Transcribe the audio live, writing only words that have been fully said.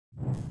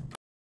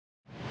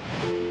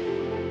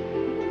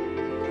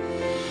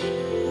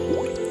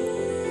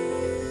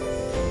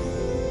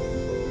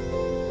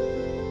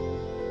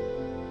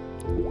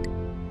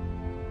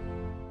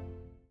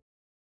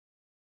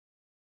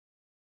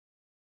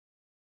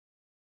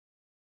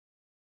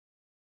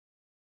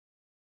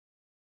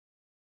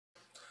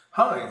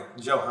Hi,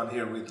 Johan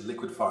here with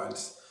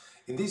LiquidFiles.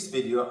 In this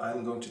video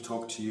I'm going to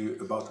talk to you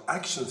about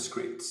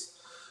Actionscripts.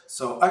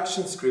 So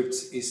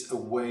Actionscripts is a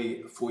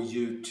way for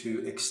you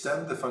to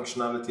extend the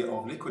functionality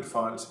of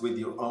LiquidFiles with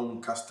your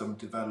own custom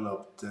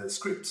developed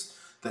scripts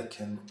that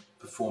can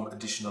perform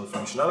additional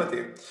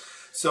functionality.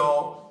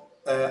 So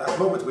at the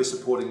moment we're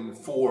supporting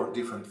 4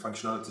 different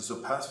functionalities. So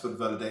password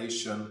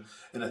validation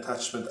and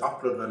attachment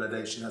upload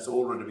validation has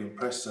already been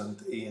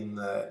present in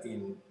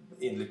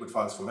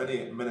LiquidFiles for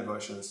many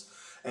versions.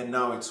 And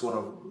now it's sort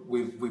of,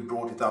 we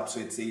brought it up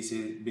so it's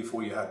easy.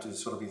 Before you had to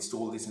sort of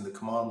install this in the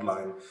command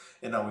line,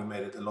 and now we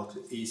made it a lot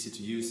easier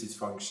to use these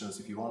functions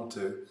if you want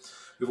to.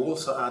 We've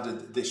also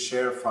added the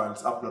share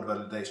files upload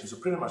validation, so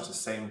pretty much the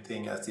same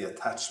thing as the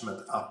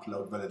attachment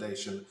upload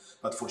validation,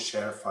 but for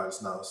share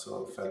files now,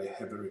 so a fairly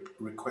heavy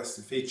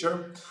requested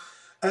feature.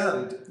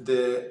 And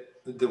the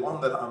one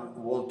that I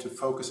want to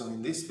focus on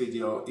in this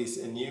video is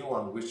a new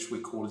one which we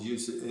call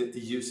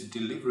user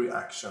delivery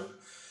action.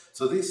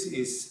 So this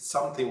is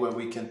something where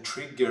we can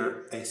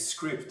trigger a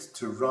script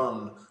to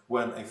run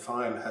when a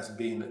file has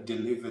been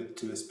delivered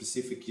to a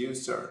specific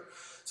user.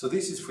 So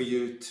this is for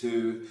you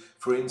to,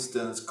 for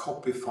instance,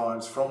 copy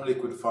files from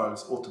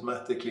LiquidFiles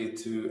automatically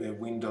to a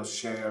Windows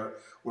share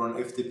or an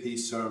FTP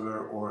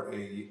server or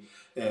a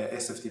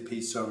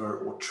SFTP server,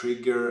 or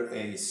trigger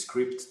a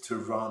script to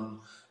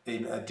run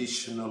an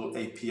additional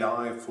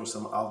API for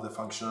some other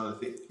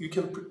functionality. You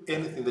can,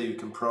 anything that you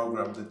can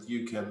program, that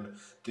you can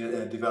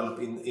develop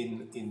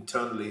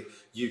internally,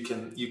 you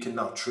can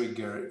now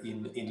trigger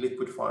in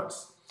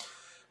LiquidFiles.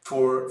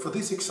 For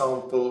this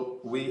example,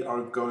 we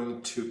are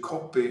going to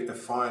copy a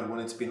file when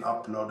it's been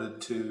uploaded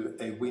to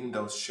a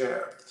Windows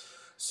share.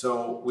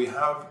 So we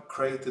have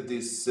created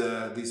these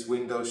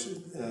Windows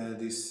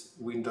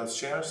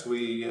shares.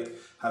 We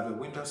have a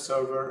Windows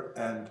server,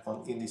 and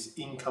in this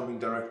incoming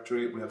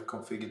directory we have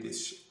configured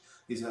this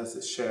as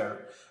a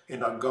share.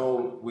 And our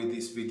goal with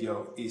this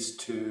video is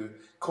to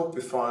copy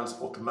files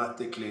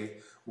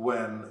automatically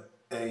when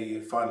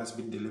a file has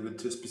been delivered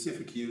to a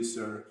specific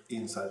user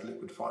inside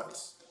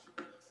LiquidFiles.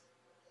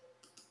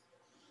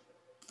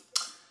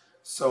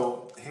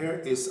 So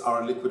here is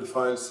our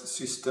LiquidFiles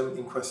system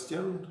in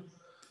question.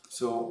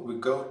 So we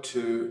go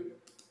to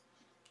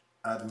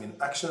admin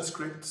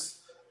Actionscripts,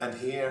 and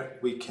here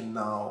we can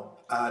now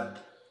add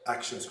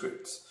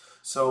Actionscripts.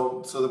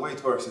 So the way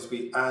it works is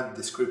we add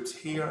the scripts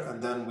here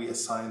and then we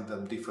assign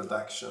them different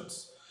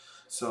actions.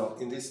 So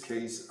in this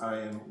case I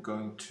am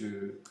going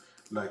to,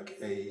 like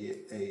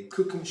a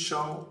cooking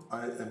show,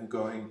 I am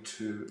going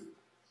to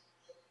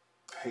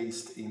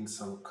paste in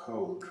some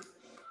code.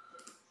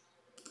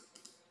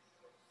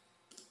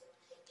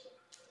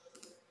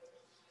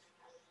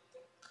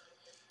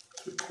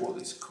 We call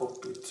this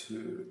copy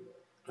to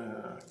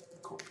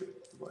copy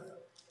via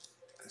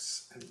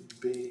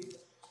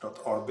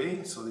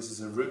smb.rb. So this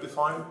is a Ruby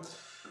file,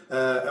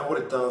 and what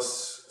it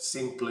does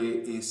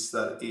simply is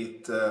that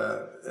it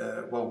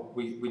well,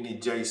 we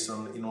need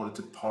JSON in order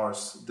to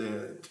parse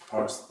the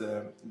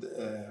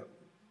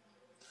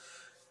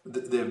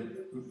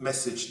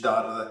message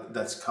data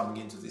that's coming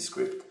into this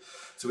script.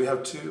 So we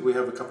have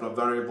a couple of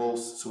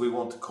variables. So we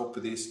want to copy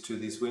this to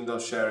this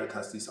Windows share. It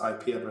has this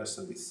IP address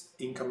and this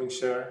incoming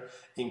share,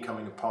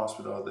 incoming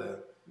password, or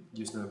the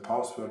username and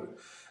password.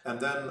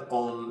 And then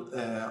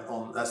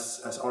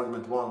as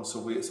argument 1, so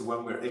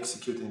when we're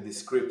executing this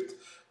script,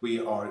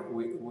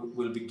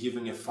 we'll be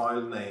giving a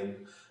file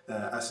name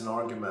as an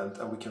argument,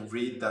 and we can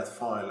read that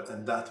file,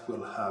 and that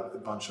will have a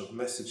bunch of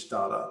message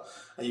data.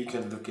 And you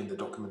can look in the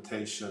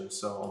documentation,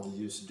 so on the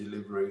user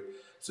delivery.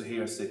 So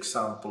here's the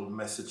example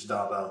message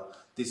data.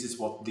 This is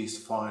what this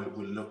file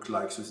will look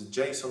like. So it's a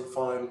JSON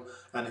file,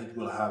 and it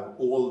will have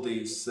all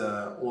these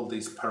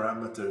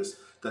parameters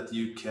that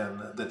you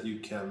can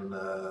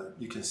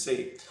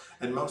see.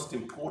 And most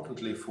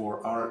importantly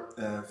for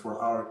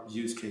our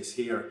use case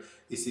here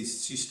is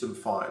this system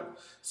file.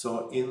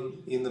 So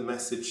in the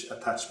message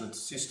attachment,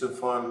 system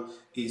file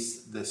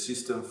is the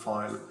system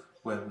file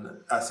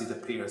as it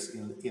appears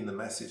in the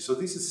message. So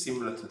this is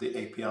similar to the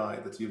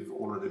API that you've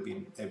already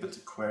been able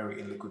to query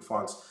in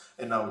LiquidFiles,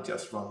 and now it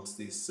just runs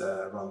this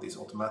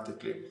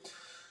automatically.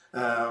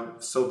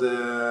 So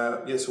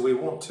what we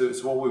want to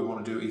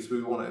do is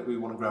we want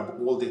to grab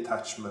all the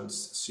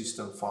attachments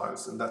system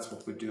files, and that's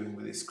what we're doing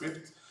with this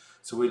script.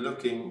 So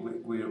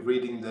we're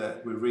reading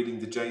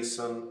the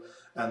JSON,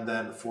 and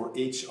then for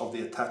each of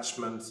the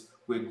attachments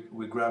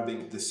we're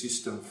grabbing the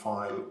system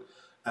file,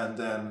 and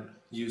then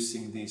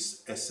using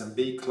this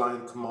SMB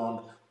client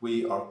command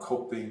we are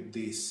copying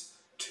this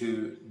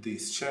to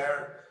this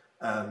share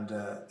and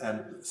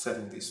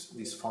setting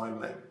this file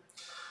name.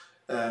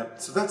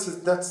 So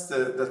that's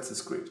the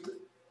script.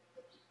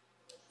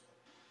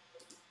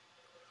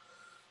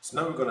 So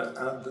now we're going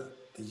to add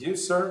a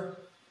user.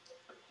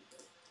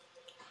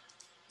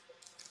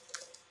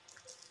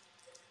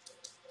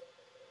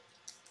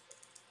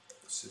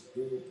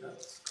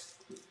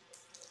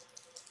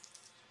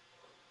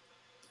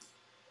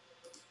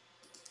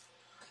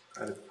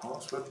 Add a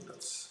password,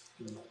 that's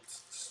not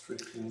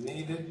strictly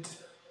needed.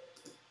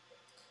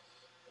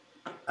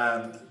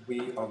 and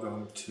we are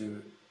going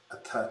to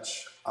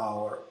attach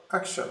our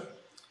action.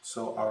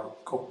 So our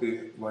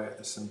copy via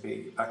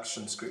SMB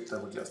action script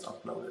that we just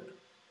uploaded.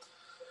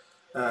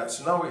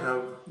 So now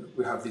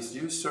we have this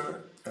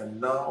user, and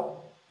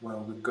now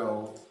when we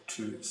go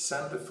to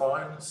send the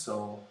file,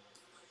 so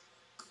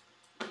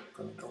I'm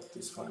going to drop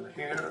this file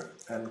here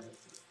and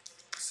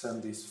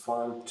send this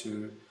file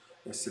to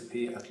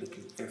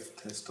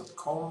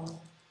scp@liquidftest.com,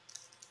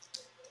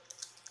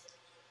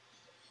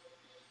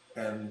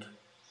 and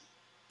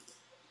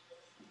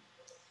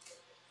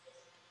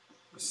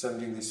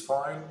sending this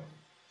file,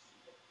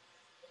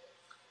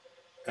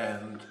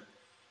 and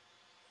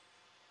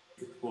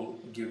it will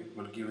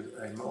give it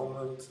a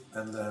moment,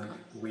 and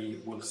then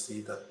we will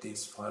see that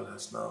this file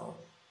has now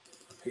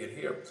appeared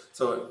here.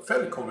 So a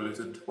fairly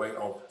convoluted way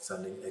of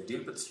sending a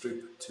Dilbert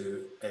strip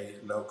to a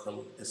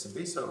local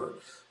SMB server,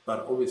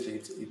 but obviously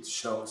it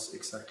shows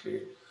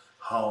exactly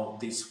how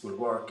this will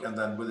work, and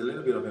then with a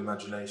little bit of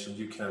imagination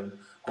you can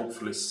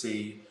hopefully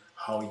see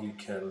how you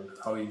can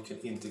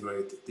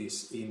integrate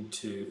this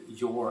into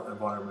your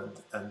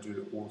environment and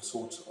do all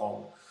sorts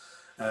of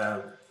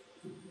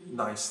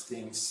nice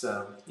things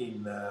to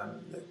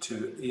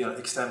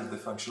extend the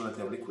functionality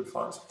of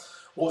LiquidFiles.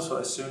 Also,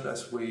 as soon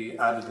as we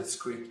added a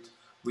script,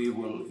 we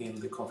will in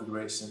the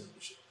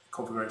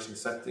configuration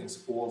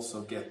settings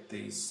also get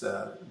these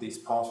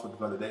password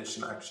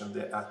validation action,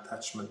 the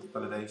attachment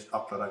validation,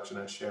 upload action,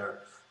 and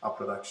share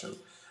upload action,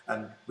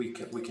 and we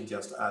can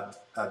just add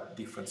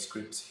different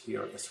scripts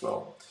here as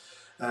well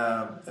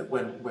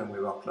when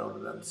we've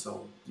uploaded them.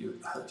 So you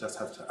just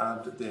have to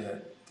add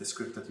the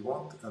script that you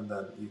want, and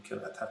then you can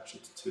attach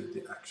it to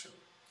the action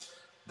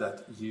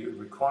that you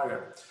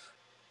require.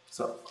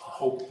 So I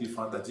hope you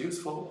find that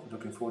useful.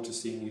 Looking forward to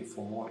seeing you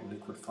for more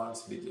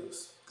LiquidFiles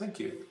videos. Thank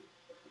you.